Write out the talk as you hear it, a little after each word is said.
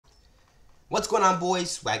What's going on,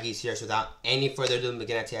 boys? Swaggy's here. So without any further ado,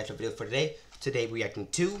 begin at the actual video for today. Today we're reacting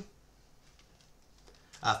to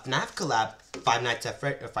FNAF collab, Five Nights at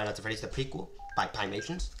Freddy's, the prequel by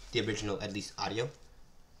Nations, the original, at least audio.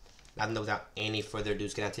 Now, without any further ado,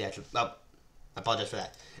 let's get at the actual. Oh, I apologize for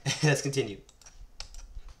that. Let's continue.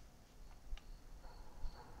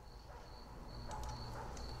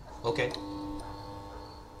 Okay.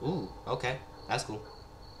 Ooh, okay, that's cool.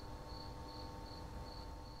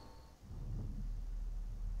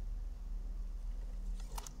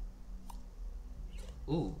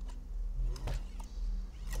 Ooh.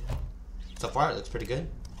 So far, it looks pretty good.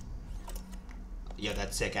 Yeah,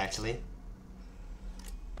 that's sick, actually.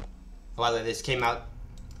 While this came out,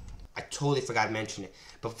 I totally forgot to mention it.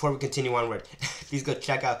 But before we continue onward, please go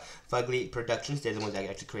check out Swaggy Productions. They're the ones that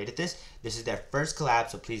actually created this. This is their first collab,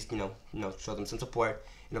 so please, show them some support.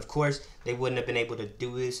 And of course, they wouldn't have been able to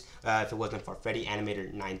do this if it wasn't for Freddy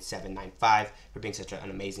Animator 9795 for being such an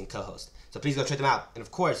amazing co-host. So please go check them out. And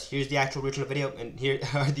of course, here's the actual original video, and here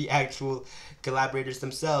are the actual collaborators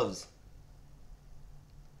themselves.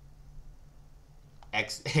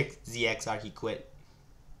 ZXR, he quit.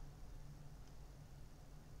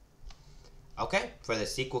 Okay, for the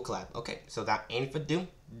sequel collab. Okay, so without any further ado,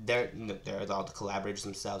 they're all the collaborators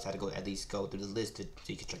themselves. I had to at least go through the list so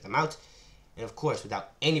you can check them out. And of course,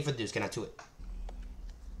 without any further ado, let's get on to it.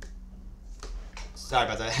 Sorry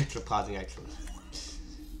about that extra pausing, actually.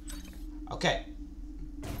 Okay.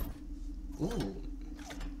 Ooh.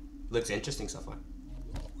 Looks interesting so far.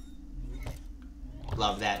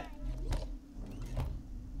 Love that.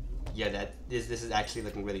 Yeah, this is actually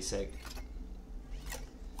looking really sick.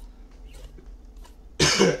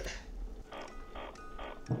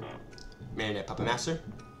 Marionette Puppet Master.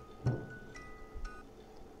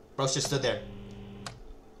 Bro's just stood there.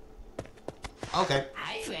 Okay.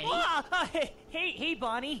 Hi, Freddy. Ah, hey,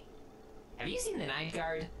 Bonnie. Have you seen the night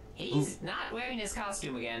guard? He's not wearing his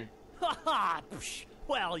costume again. Haha.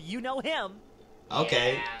 Well, you know him.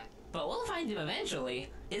 Okay. Yeah, but we'll find him eventually.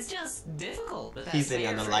 It's just difficult with that He's in spare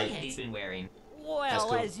on the Freddy light. head he's been wearing. Well,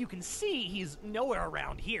 cool. as you can see, he's nowhere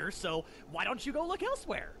around here, so why don't you go look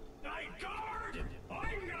elsewhere? Night guard!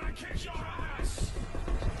 I'm gonna kick your ass!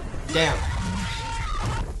 Damn.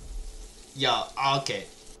 Yo, okay.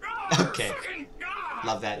 Okay.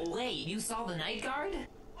 Love that. Wait, you saw the night guard?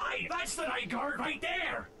 Hey, that's the night guard right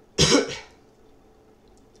there!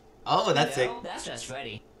 Oh, that's No, sick. that's just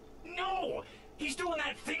Freddy. No! He's doing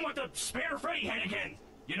that thing with the spare Freddy head again!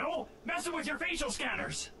 You know, messing with your facial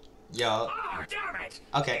scanners! Yo. Ah, damn it!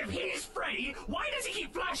 Okay. If he's Freddy, why does he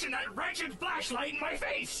keep flashing that wretched flashlight in my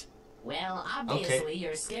face? Well, obviously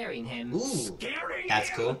you're scaring him. Ooh. Scaring That's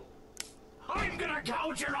him? cool. I'm gonna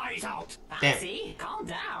gouge your eyes out! Damn. See? Calm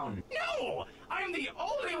down. No! I'm the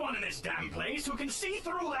only one in this damn place who can see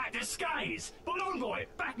through that disguise! Balloon Boy,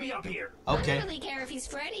 back me up here! I Okay. don't really care if he's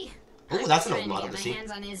Freddy. Ooh, I'm that's just an old trying model to to get see. my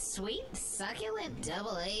hands on his sweet, succulent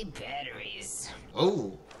AA batteries.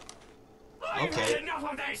 Ooh. I've Okay. had enough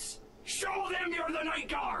of this! Show them you're the night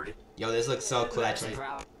guard! Yo, this looks so cool, That's a actually.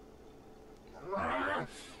 problem.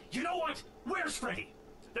 You know what? Where's Freddy?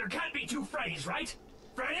 There can't be two Freddys, right?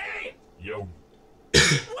 Freddy! Yo.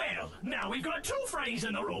 Well, now we've got two Freddys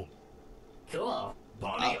in the room. Cool.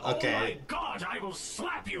 Bonnie, okay. oh my god, I will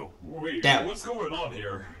slap you! Wait, Damn. what's going on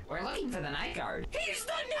here? We're looking for the night guard. He's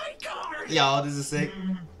the night guard! Yo, this is sick.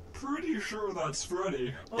 Pretty sure that's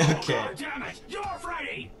Freddy. Oh, Okay. God damn it! You're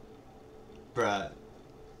Freddy! Bruh.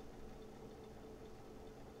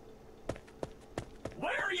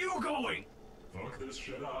 Where are you going? Fuck this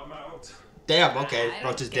shit, I'm out. Damn, okay. I Bro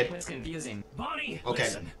don't just get dipped. what's confusing. Bonnie, Okay.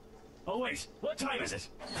 listen. Oh wait, what time is it?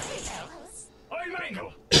 I'm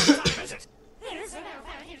Mangle. What time is it?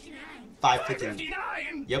 5:15.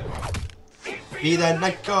 59! Yep. Be the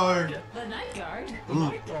night guard. The night guard? Ooh.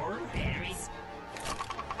 Night guard? Batteries.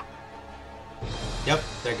 Yep,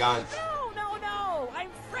 they're gone. No, I'm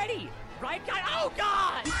Freddy. Right guy? Oh,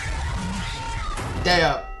 God!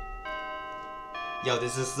 Damn. Yo,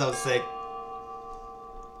 this is so sick.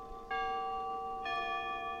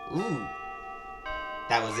 Ooh.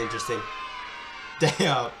 That was interesting.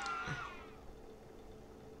 Damn.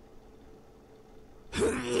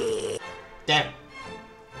 Damn.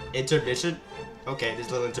 Intermission? Okay,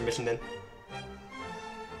 this little intermission then.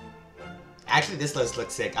 Actually, this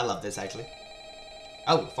looks sick. I love this, actually.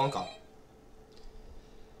 Oh, phone call.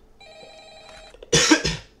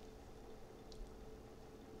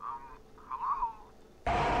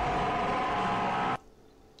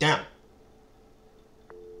 Damn.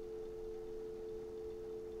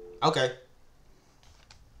 Okay.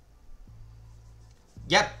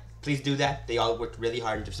 Yep, please do that. They all worked really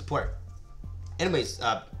hard to support. Anyways,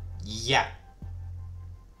 yeah.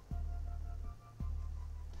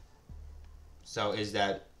 So is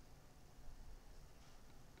that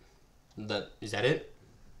it?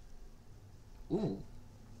 Ooh.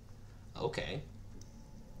 Okay.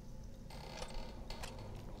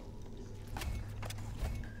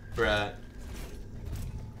 Bruh.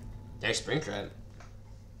 There's Springtrap.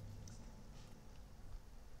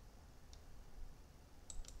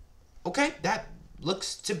 Okay, that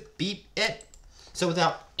looks to be it. So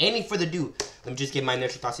without any further ado, let me just give my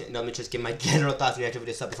initial thoughts. No, let me just give my general thoughts on the actual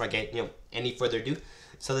video stuff before I get any further ado.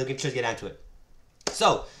 So we can just get onto it.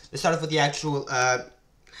 So let's start off with the actual.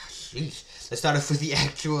 Let's start off with the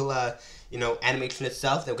actual. Animation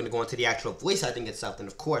itself. Then we're gonna go into the actual voice acting itself. Then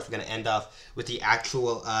of course we're gonna end off with the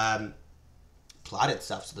actual plot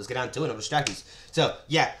itself. So let's get on to it. No distractions. So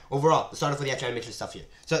yeah, overall, let's start off with the actual animation stuff here.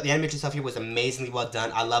 So the animation stuff here was amazingly well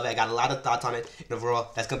done. I love it. I got a lot of thoughts on it. And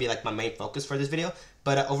overall, that's gonna be like my main focus for this video.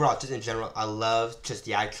 But overall, just in general, I love just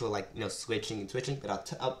the actual switching.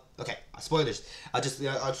 But okay, spoilers.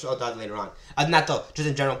 I'll show that later on. Other than that though, just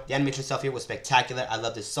in general, the animation stuff here was spectacular. I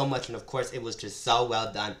loved it so much, and of course, it was just so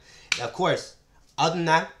well done. And of course, other than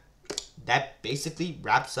that, that basically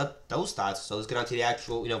wraps up those thoughts. So let's get on to the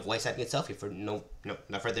actual, voice acting itself here for no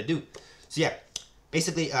further ado. So yeah,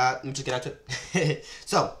 basically, let me just get on to it.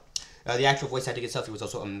 So, the actual voice acting itself, it was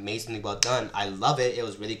also amazingly well done. I love it. It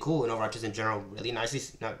was really cool, and overall, just in general, really nice to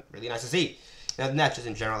see. And other than that, just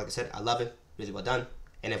in general, like I said, I love it. Really well done,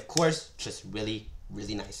 and of course, just really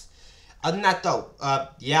nice. Other than that, though,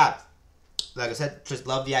 yeah, like I said, just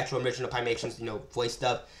love the actual original Pimations, voice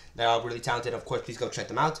stuff. They're all really talented. Of course, please go check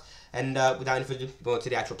them out. And without any further ado, go into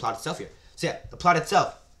the actual plot itself here. So yeah, the plot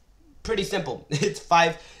itself, pretty simple. It's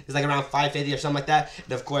like around 5:50 or something like that.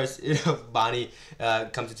 And of course, Bonnie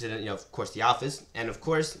comes into the, of course, the office, and of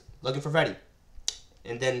course, looking for Freddy.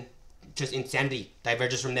 And then just insanity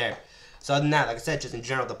diverges from there. So other than that, like I said, just in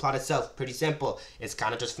general, the plot itself, pretty simple. It's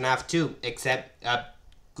kind of just FNAF 2, except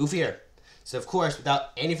goofier. So of course, without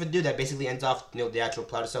any further ado, that basically ends off, the actual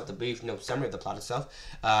plot itself, the brief, summary of the plot itself,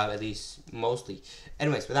 at least mostly.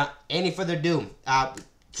 Anyways, without any further ado, now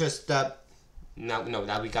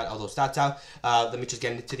we got all those thoughts out. Let me just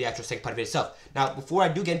get into the actual second part of it itself. Now, before I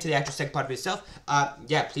do get into the actual second part of it itself,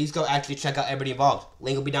 yeah, please go actually check out everybody involved.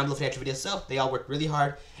 Link will be down below for the actual video itself. They all worked really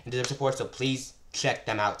hard and deserve support, so please check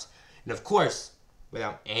them out. And of course,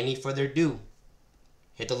 without any further ado,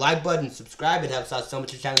 hit the like button, subscribe. It helps out so much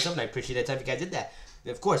to the channel itself, and I appreciate that time if you guys did that.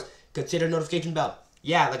 And of course, consider notification bell.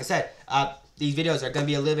 Yeah, like I said, these videos are going to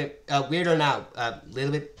be a little bit weirder now.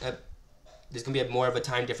 There's going to be more of a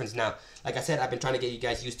time difference now. Like I said, I've been trying to get you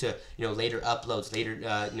guys used to, later uploads,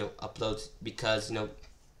 because,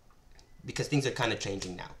 because things are kind of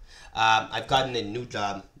changing now. I've gotten a new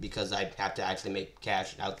job because I have to actually make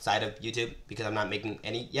cash outside of YouTube because I'm not making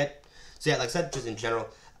any yet. So yeah, like I said, just in general,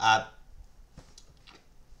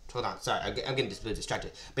 hold on, sorry, I'm getting just a bit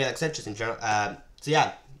distracted. But yeah, like I said, just in general, so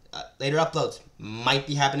yeah, later uploads might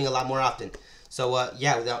be happening a lot more often. So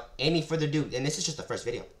yeah, without any further ado, and this is just the first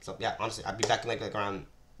video. So yeah, honestly, I'll be back like around,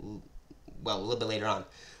 well, a little bit later on.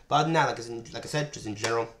 But other than that, like I said, just in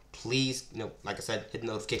general, please, like I said, hit the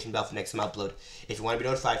notification bell for next time I upload if you want to be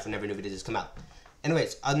notified whenever new videos come out.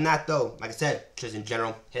 Anyways, other than that though, like I said, just in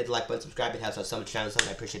general, hit the like button, subscribe. It helps out so much channel, and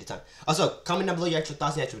I appreciate the time. Also, comment down below your actual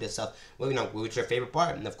thoughts on the actual video stuff. Well, what's your favorite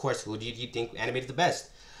part, and of course, who do you think animated the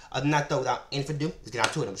best? Other than that though, without any further ado, let's get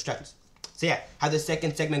on to it. No distractions. So yeah, how the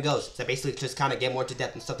second segment goes. So basically, just kind of get more into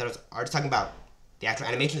depth and stuff that I was already talking about. The actual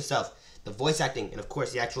animation itself, the voice acting, and of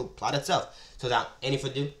course, the actual plot itself. So without any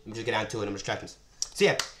further ado, let me just get on to it. No distractions. So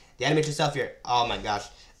yeah, the animation itself here. Oh my gosh.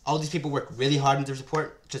 All these people work really hard in their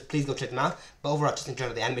support. Just please go check them out. But overall, just in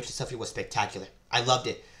general, the animation stuff here was spectacular. I loved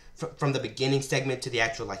it. From the beginning segment to the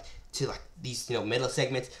actual these middle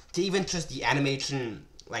segments to even just the animation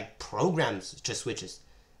programs just switches.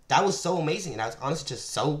 That was so amazing, and I was honestly just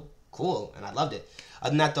so cool, and I loved it. Other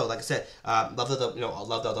than that though, like I said, loved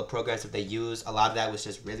all the programs that they use. A lot of that was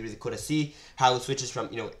just really cool to see how it switches from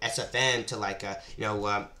SFN to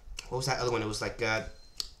what was that other one? It was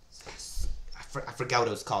I forgot what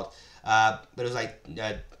it was called, but it was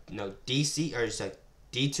DC or just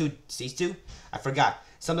D2 C2. I forgot,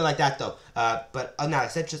 something like that though. But other than that, like I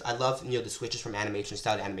said, just I love the switches from animation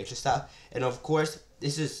style to animation style, and of course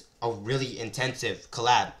this is a really intensive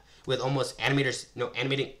collab with almost animators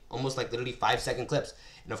animating almost literally 5-second clips.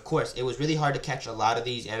 And of course, it was really hard to catch a lot of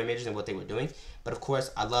these animators and what they were doing. But of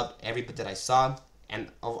course, I loved every bit that I saw,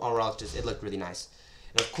 and overall, just it looked really nice.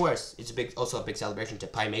 And of course, it's also a big celebration to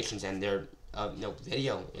Pimations and their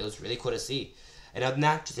video. It was really cool to see. And other than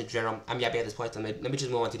that, just in general, I'm happy at this point. Let me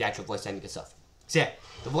just move on to the actual voice acting itself. So yeah,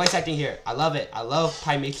 the voice acting here, I love it. I love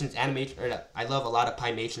Pimations animation. I love a lot of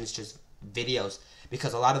Pimations just videos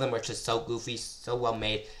because a lot of them were just so goofy, so well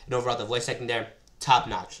made, and overall the voice acting there, top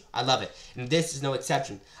notch. I love it, and this is no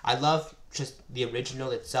exception. I love just the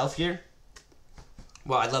original itself here.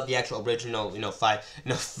 Well, I love the actual original,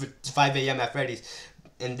 5 a.m. at Freddy's,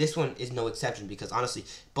 and this one is no exception because honestly,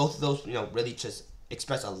 both of those, really just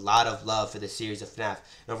express a lot of love for the series of FNAF,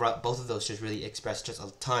 and overall, both of those just really express just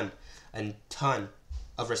a ton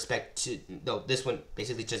of respect to. No, this one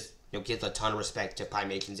basically just gives a ton of respect to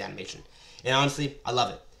Pymation's animation, and honestly, I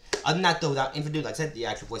love it. Other than that, though, without any ado, like I said, the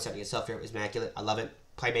actual voice acting itself here is immaculate. I love it.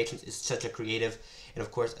 Pymations is such a creative and,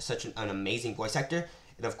 of course, such an amazing voice actor.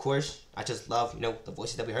 And, of course, I just love, the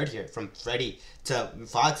voices that we heard here. From Freddy to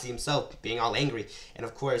Foxy himself being all angry. And,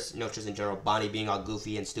 of course, just in general, Bonnie being all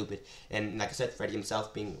goofy and stupid. And, like I said, Freddy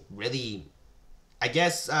himself being really, I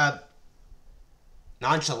guess,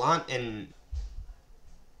 nonchalant and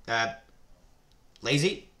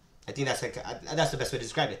lazy. I think that's the best way to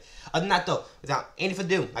describe it. Other than that, though, without any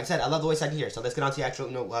further ado, like I said, I love the voice acting here. So let's get on to the actual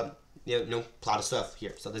plot of stuff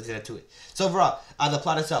here. So let's get into it. So overall, the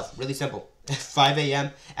plot itself really simple. 5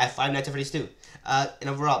 a.m. at Five Nights at Freddy's 2. And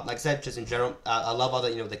overall, like I said, just in general, I love all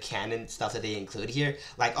the the canon stuff that they include here.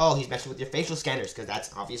 Like, oh, he's messing with your facial scanners because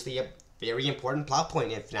that's obviously a very important plot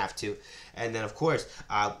point in FNAF 2. And then of course,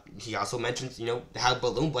 he also mentions how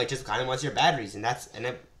Balloon Boy just kind of wants your batteries, and that's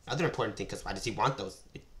another important thing because why does he want those?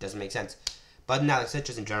 It doesn't make sense. But now, like I said,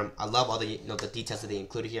 just in general, I love all the the details that they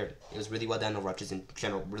included here. It was really well done overall, just in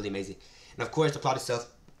general, really amazing. And of course, the plot itself,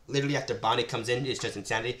 literally after Bonnie comes in, it's just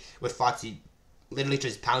insanity with Foxy literally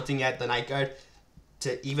just pouncing at the night guard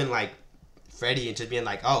to even like Freddy and just being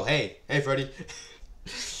like, oh hey Freddy.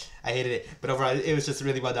 I hated it, but overall it was just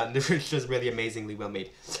really well done. It was just really amazingly well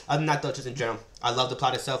made. Other than that, though, just in general, I love the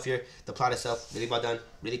plot itself here. The plot itself, really well done,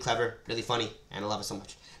 really clever, really funny, and I love it so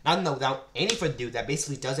much. Now, without any further ado, that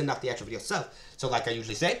basically does end off the actual video itself. So like I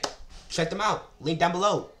usually say, check them out. Link down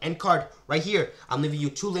below, end card right here. I'm leaving you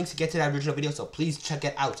 2 links to get to that original video, so please check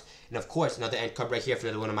it out. And of course, another end card right here for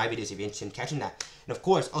another one of my videos if you're interested in catching that. And of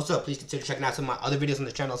course, also please consider checking out some of my other videos on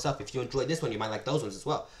the channel itself. If you enjoyed this one, you might like those ones as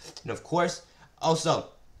well. And of course, also,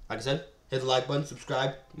 like I said, hit the like button,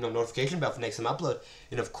 subscribe, notification bell for next time I upload.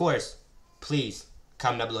 And of course, please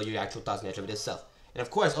comment down below your actual thoughts on the actual video itself. And of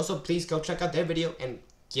course, also please go check out their video and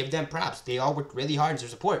give them props. They all worked really hard in their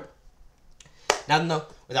support. Now,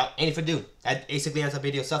 without any further ado, that basically ends the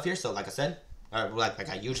video itself here. So like I said, or like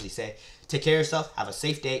I usually say, take care of yourself, have a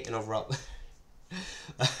safe day, and overall,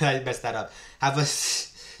 I messed that up.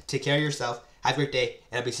 Take care of yourself, have a great day,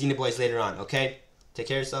 and I'll be seeing the boys later on, okay? Take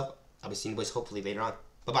care of yourself. I'll be seeing the boys hopefully later on.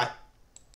 Bye-bye.